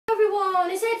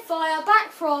everyone, it's Fire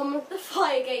back from the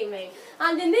Fire Gaming,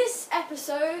 and in this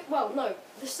episode, well no,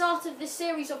 the start of this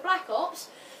series of Black Ops,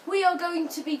 we are going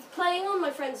to be playing on my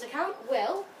friend's account,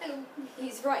 Will.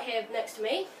 He's right here next to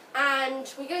me, and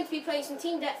we're going to be playing some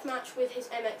team deathmatch with his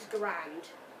MX Garland.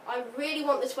 I really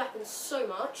want this weapon so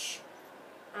much,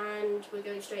 and we're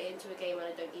going straight into a game and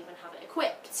I don't even have it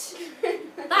equipped.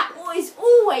 That is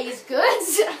always good.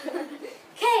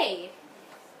 Okay.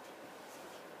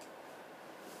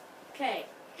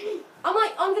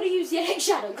 I'm going to use the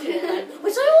Shadowclaw then,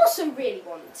 which I also really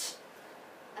want.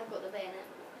 I've got the bayonet.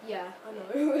 Yeah, I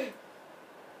know.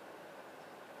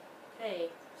 Okay,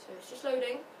 so it's just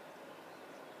loading.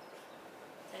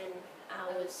 10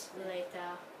 hours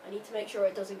later. I need to make sure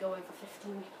it doesn't go over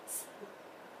 15 minutes.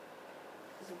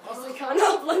 Because I can't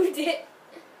upload it.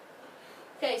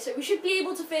 Okay, so we should be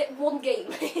able to fit one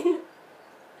game in.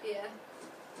 Yeah.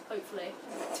 Hopefully.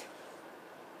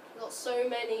 We've got so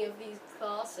many of these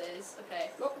classes.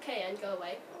 Okay, not the KN, go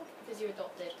away. Because you're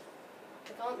adopted.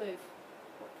 I can't move.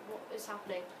 What is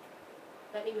happening?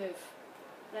 Let me move.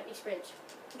 Let me sprint.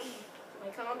 I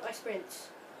can't, I sprint.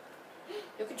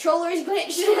 Your controller is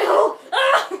glitched now!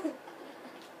 Ah! I'm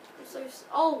so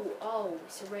oh,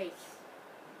 it's a wraith.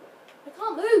 I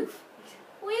can't move!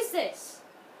 What is this?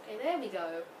 Okay, there we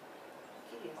go.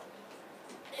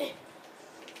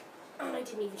 And I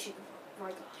didn't even shoot the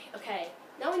right guy. Okay,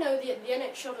 now we know the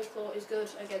NX Shadowclaw is good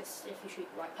against if you shoot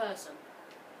the right person.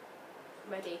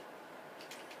 Ready.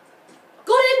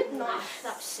 Got him! Nice.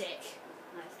 That's sick.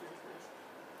 Nice.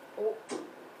 Oh.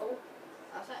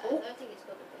 I don't think it's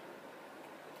got the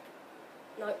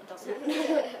bayonet. No, it doesn't.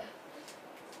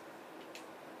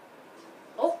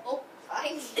 Oh.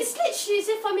 It's literally as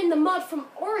if I'm in the mud from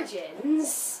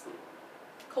Origins.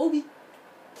 Kobe.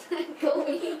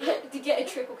 To get a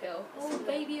triple kill. Oh,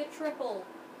 baby, a triple.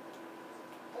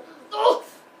 Oh!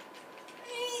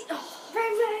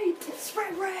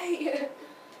 Spray ray!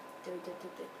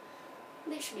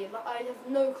 Literally, I have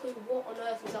no clue what on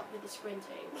earth is up with the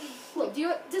sprinting. Look,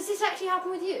 does this actually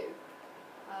happen with you?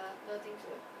 Don't think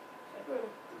so. No,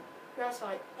 that's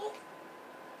fine. Oh,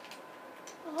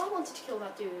 I wanted to kill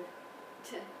that dude.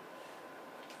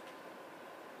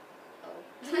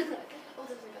 What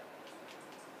does it go?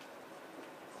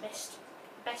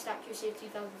 Best accuracy of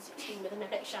 2016 with an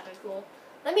NX Shadowclaw.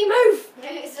 Let me move!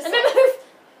 Let me move!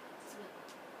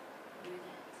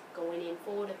 Going in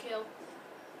for the kill.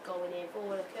 Going in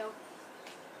for the kill.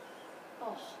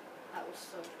 Oh, that was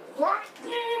so cool.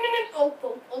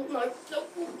 Oh,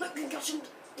 no, concussion.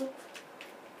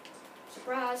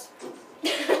 Surprise.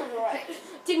 Right.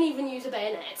 Didn't even use a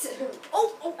bayonet.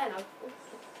 Oh, hello.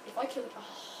 If I kill it.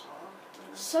 Oh,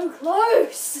 so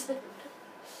close.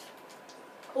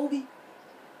 Colby.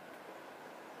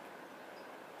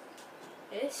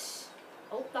 This.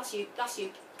 Oh, that's you. Got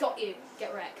you.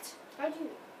 Get wrecked. How'd you?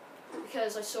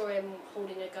 Because I saw him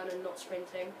holding a gun and not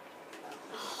sprinting.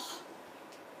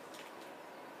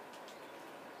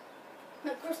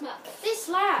 This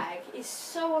lag is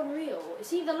so unreal.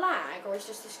 It's either lag or it's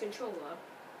just this controller.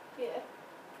 Yeah.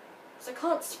 So I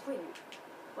can't sprint.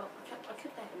 Well, I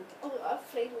could then. Oh, I've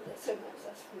played with it so much,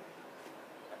 that's fine.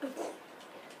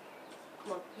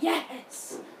 Come on.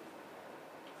 Yes!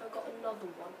 I've got another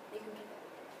one. You can pick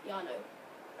it. Yeah, I know.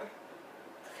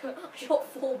 I shot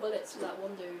 4 bullets from that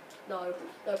one dude. No,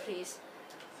 please.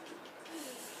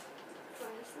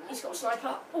 He's got a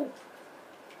sniper.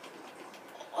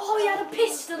 Oh, he had a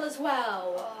pistol as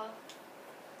well.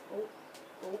 Oh,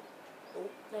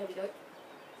 there we go.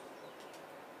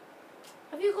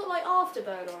 Have you got like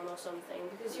afterburner on or something?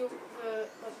 Because you're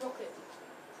like rocket.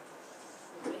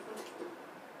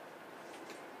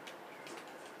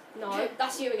 No,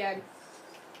 that's you again.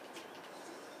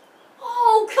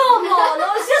 Oh, come on! I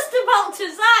was just about to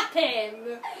zap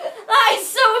him! That is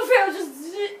so unfair!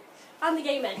 And the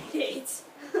game ended.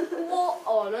 What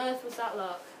on earth was that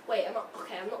luck? Wait, I'm not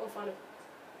on final.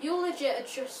 You're legit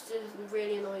just a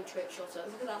really annoying trick shotter.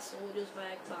 Look at that soldier's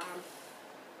bag, bam.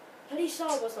 At least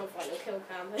I was on final kill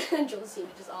cam, and John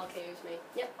Cena just RKOs me.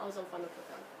 Yep, I was on final kill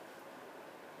cam.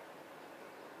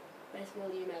 Best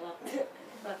one email up.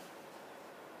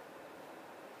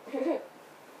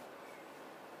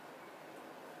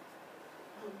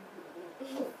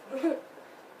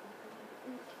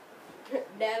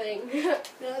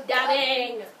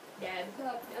 Dabbing.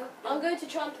 I'm going to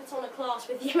try and put on a class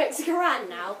with MX Garland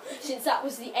now, since that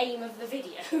was the aim of the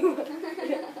video.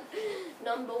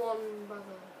 Number 1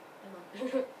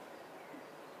 brother.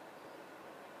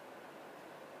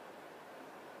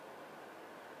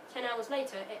 10 hours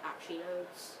later, it actually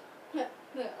loads. Look,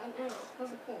 an error has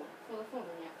occurred for the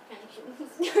following applications.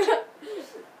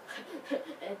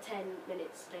 10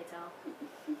 minutes later.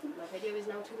 My video is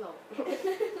now too long.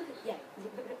 Yeah.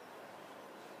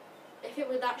 If it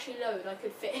would actually load, I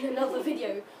could fit in another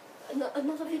video.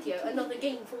 Another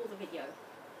game for the video.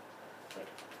 Wait.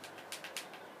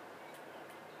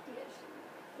 Yes.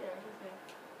 Yeah, okay.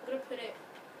 I'm gonna put it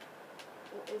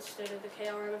instead of the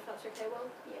KRM if that's okay, well?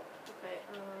 Yeah. Okay,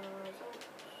 results.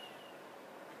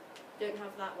 Don't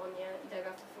have that one yet, you don't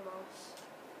have the FAMAS.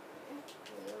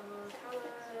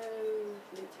 Callow,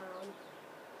 Newtown.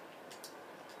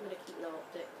 I'm gonna keep no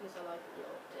optic because I like no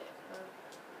optic.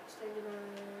 Extended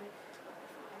mag.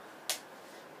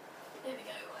 There we go.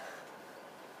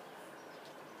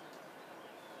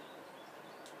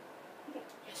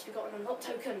 Yes, we got an unlock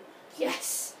token.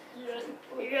 Yes! Yes!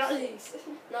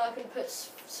 Now I can put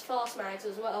fast mags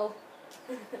as well.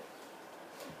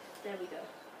 There we go.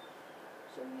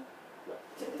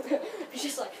 It's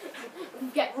just like,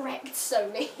 get wrecked,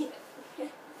 Sony.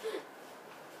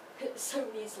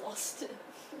 Sony's lost.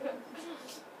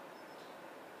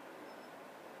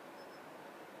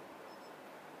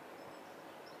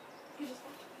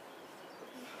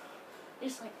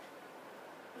 It's like,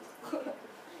 I'm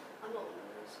not one of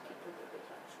those people who do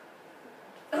that.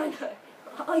 I know,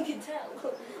 I can tell.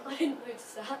 I didn't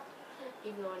notice that,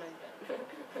 even though I know you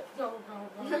don't. No,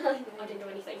 I didn't know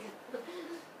anything.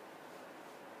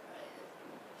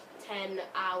 10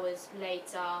 hours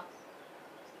later.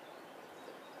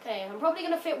 Okay, I'm probably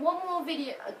going to fit one more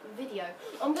video.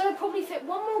 I'm going to probably fit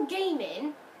one more game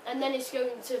in, and then it's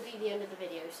going to be the end of the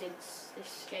video, since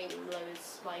this game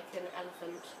loads like an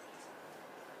elephant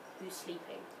who's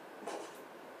sleeping.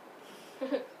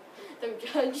 Don't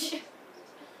judge.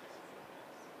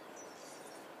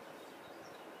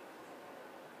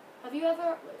 Have you ever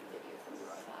uploaded a video from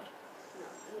your iPad?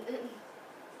 No.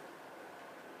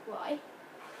 Why?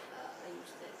 I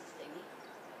used this thingy.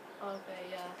 Okay,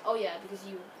 yeah. Oh yeah, because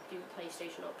you do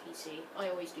PlayStation or PC. I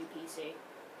always do PC.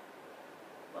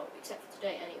 Well, except for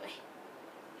today, anyway.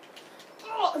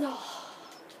 Oh no!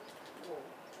 Whoa.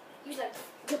 Use that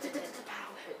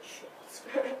power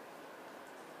headshot.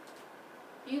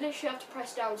 You literally have to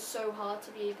press down so hard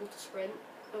to be able to sprint,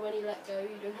 but when you let go,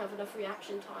 you don't have enough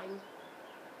reaction time.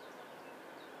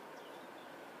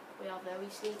 We are very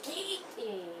sneaky.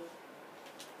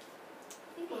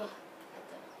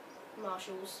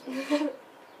 Marshals. The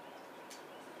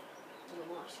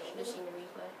Marshall. Should have seen the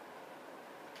replay.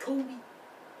 Kobe.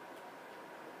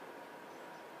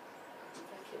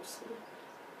 That kills me.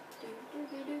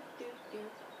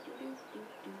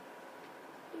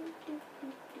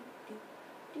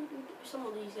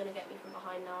 Somebody's gonna get me from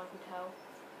behind now, I can tell.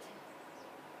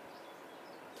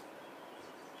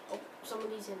 Oh,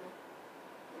 somebody's in there.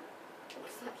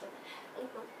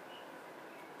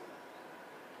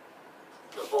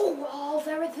 Oh,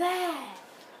 they're there!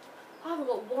 I haven't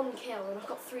got one kill and I've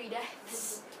got 3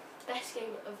 deaths. Best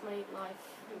game of my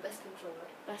life. Best controller.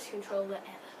 Best controller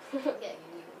ever. Yeah,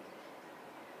 you knew.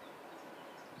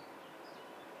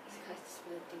 This guy's just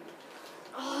really doing.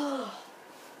 Oh,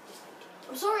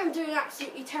 I'm sorry I'm doing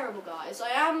absolutely terrible, guys.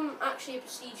 I am actually a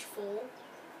Prestige 4,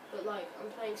 but like,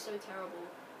 I'm playing so terrible.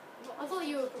 I thought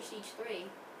you were Prestige 3 in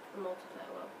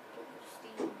multiplayer, well.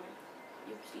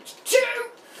 You're Prestige 2!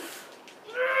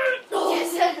 Oh,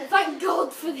 yes, thank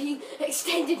God for the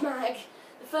extended mag.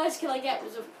 The first kill I get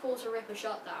was, of course, a Ripper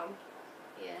shutdown.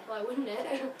 Yeah. Why wouldn't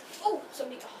it? Oh,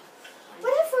 somebody. Oh.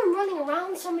 Whenever I'm running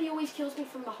around, somebody always kills me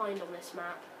from behind on this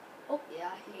map. Oh, yeah,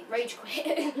 I hate rage quit.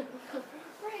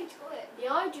 Rage quit.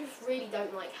 Yeah, I just really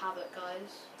don't like Havoc,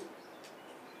 guys.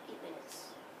 8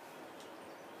 minutes.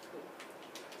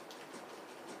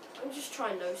 I'm just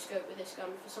trying no scope with this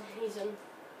gun for some reason.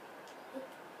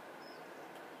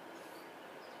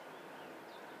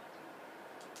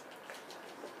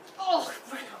 Oh, I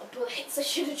ran out of bullets. I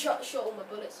should have shot all my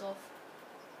bullets off.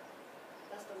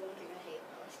 That's the one thing I hate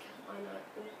about this game. I know.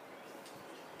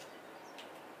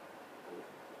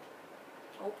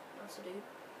 Oh, that's a dude.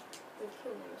 We'll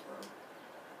kill him as well.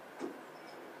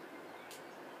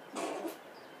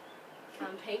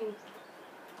 Campaign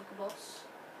like a boss.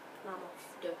 Now I'm off.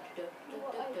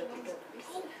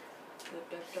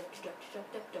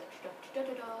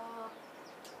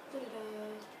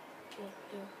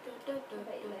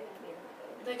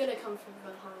 They're gonna come from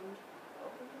behind.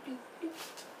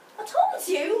 I told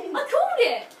you! I called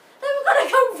it! They were gonna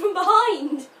come from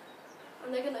behind!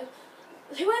 And they're gonna...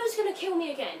 Whoever's gonna kill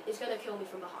me again is gonna kill me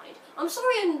from behind. I'm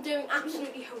sorry I'm doing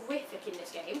absolutely horrific in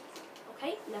this game.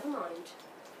 Okay, never mind.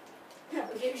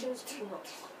 Predictions too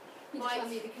much.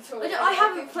 I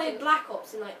haven't played Black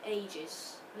Ops in like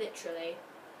ages. Literally.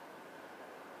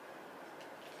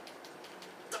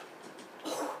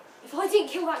 If I didn't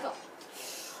kill that guy...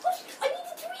 I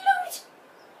needed to reload!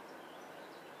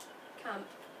 Camp.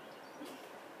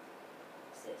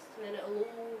 Assist, and then it'll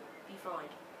all be fine.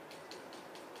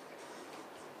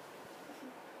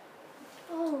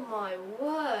 Oh my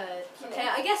word. Okay,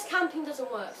 I guess camping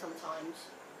doesn't work sometimes.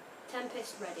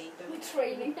 Tempest ready. We're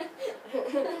training.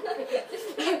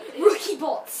 Rookie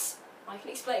bots. I can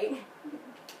explain.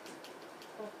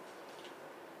 Oh.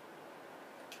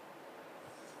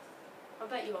 I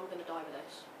bet you I'm going to die with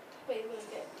this. Wait, we're going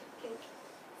to get killed.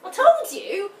 I told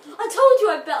you!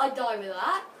 I bet I'd die with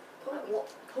that. Colby. What?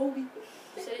 Colby.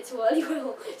 I said it too early,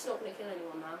 Will. It's not going to kill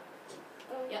anyone now.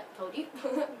 Yep, told you.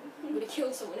 You would have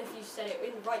killed someone if you said it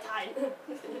in the right time.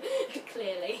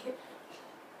 Clearly.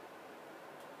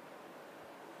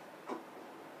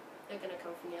 They're going to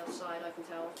come from the outside, I can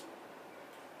tell.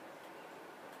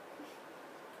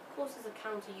 Of course there's a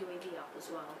counter UAV up as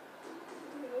well.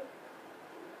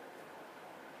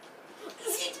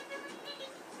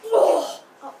 Oh,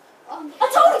 I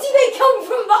told you they come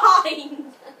from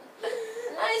behind!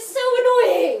 That is so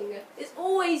annoying! It's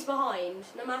always behind,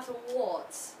 no matter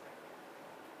what.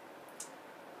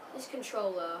 This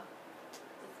controller.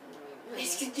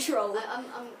 This controller.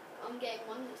 I'm getting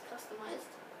one that's customized.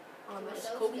 Oh, to that's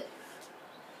myself cool. that-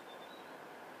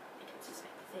 They don't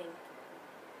suspect a thing.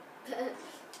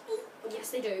 Oh, yes,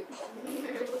 they do.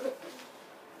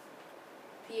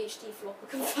 PhD flopper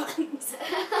confirmed.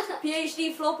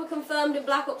 PhD flopper confirmed in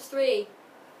Black Ops 3.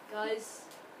 Guys.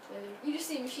 You just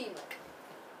see a machine like.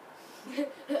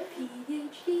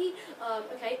 PhD.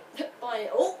 Okay. Bye.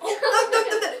 Oh,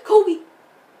 no. Colby.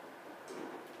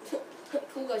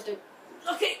 Cool guys don't.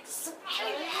 Okay.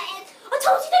 I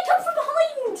told you they come from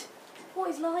behind. What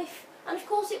is life? And of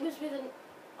course it was with an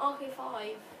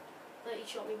RK5 that he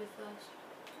shot me with first.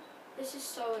 This is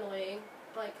so annoying.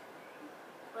 Like,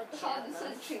 I The can't.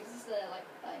 sentries is there like.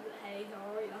 Hey,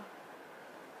 how are ya?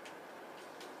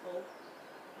 Oh,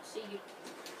 I see you.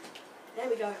 There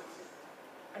we go.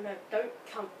 I know, don't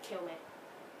come kill me.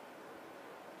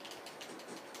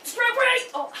 Spray!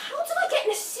 Oh, how did I get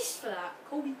an assist for that?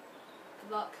 Colby.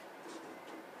 Good luck.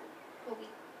 Colby.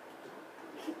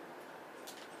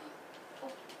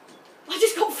 Oh. I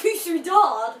just got through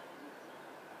dart.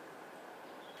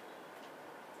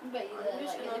 But you're I'm there,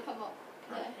 just like, gonna come up.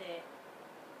 Right here.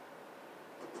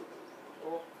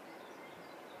 Oh.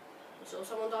 I saw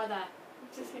someone die there.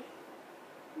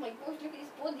 Oh my gosh, look at his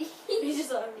body. He's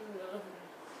just like,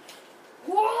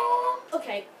 what?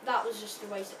 Okay, that was just a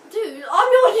waste. Dude, I'm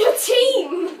not on your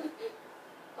team!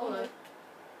 Oh no.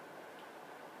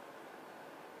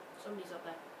 Somebody's up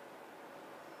there.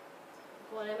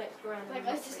 Go on, MX Grand. That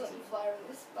guy's just like firing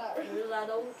this sparrow. I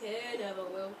don't care, never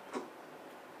will.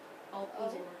 Oh,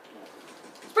 he's in there. No.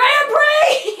 Spray and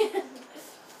pray!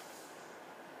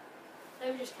 They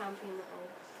were just camping in the hole.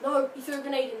 No, he threw a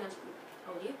grenade in there.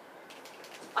 Oh, you?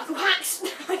 I can hacks!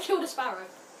 I killed a sparrow.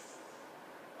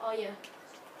 Oh, yeah.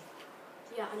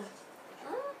 Yeah, I know.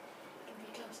 Give me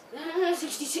close.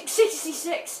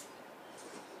 66.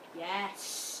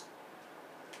 Yes.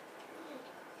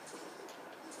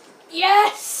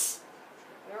 Yes!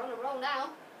 You're on a roll now.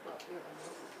 Well, you're on a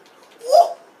roll.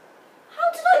 What? How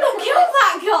did I not kill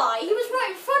that guy? He was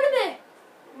right in front of me.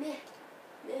 Meh.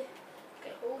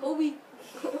 Okay, Colby.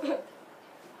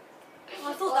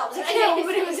 I thought that was a kill,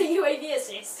 but it was a UAV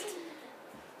assist.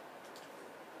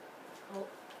 Oh.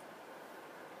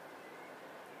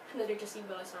 And then they just see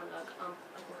where I sound like, I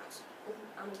can hacks. Oh,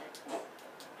 I'm dead.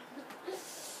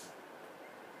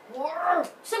 Whoa!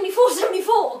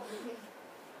 74.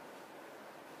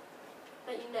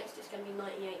 Bet you next it's going to be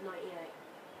 98.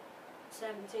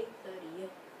 70, 30, yeah.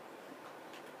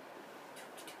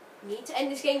 Need to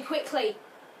end this game quickly.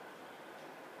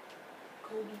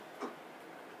 Colby.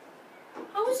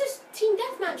 How is this team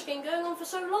deathmatch game going on for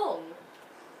so long?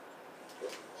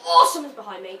 Oh, someone's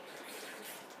behind me.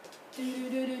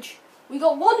 We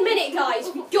got 1 minute, guys.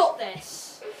 We got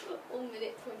this. 1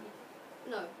 minute 20.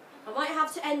 No. I might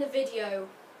have to end the video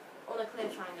on a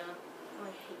cliffhanger. I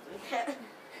hate doing it.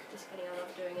 Just kidding, I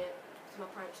love doing it. It's my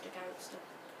prankster gangster.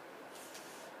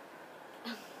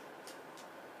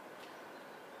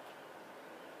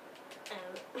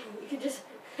 You could just...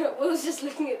 Will's just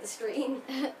looking at the screen.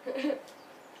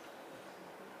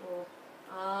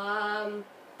 I'm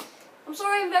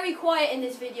sorry I'm very quiet in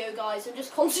this video, guys. I'm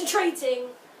just concentrating.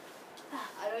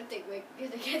 I don't think we're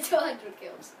gonna get to 100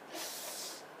 kills.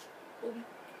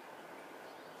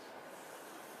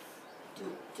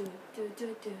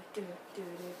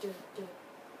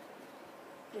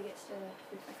 It gets to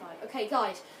 55. Okay,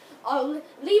 guys. I'll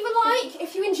leave a like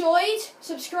if you enjoyed.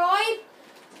 Subscribe.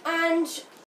 And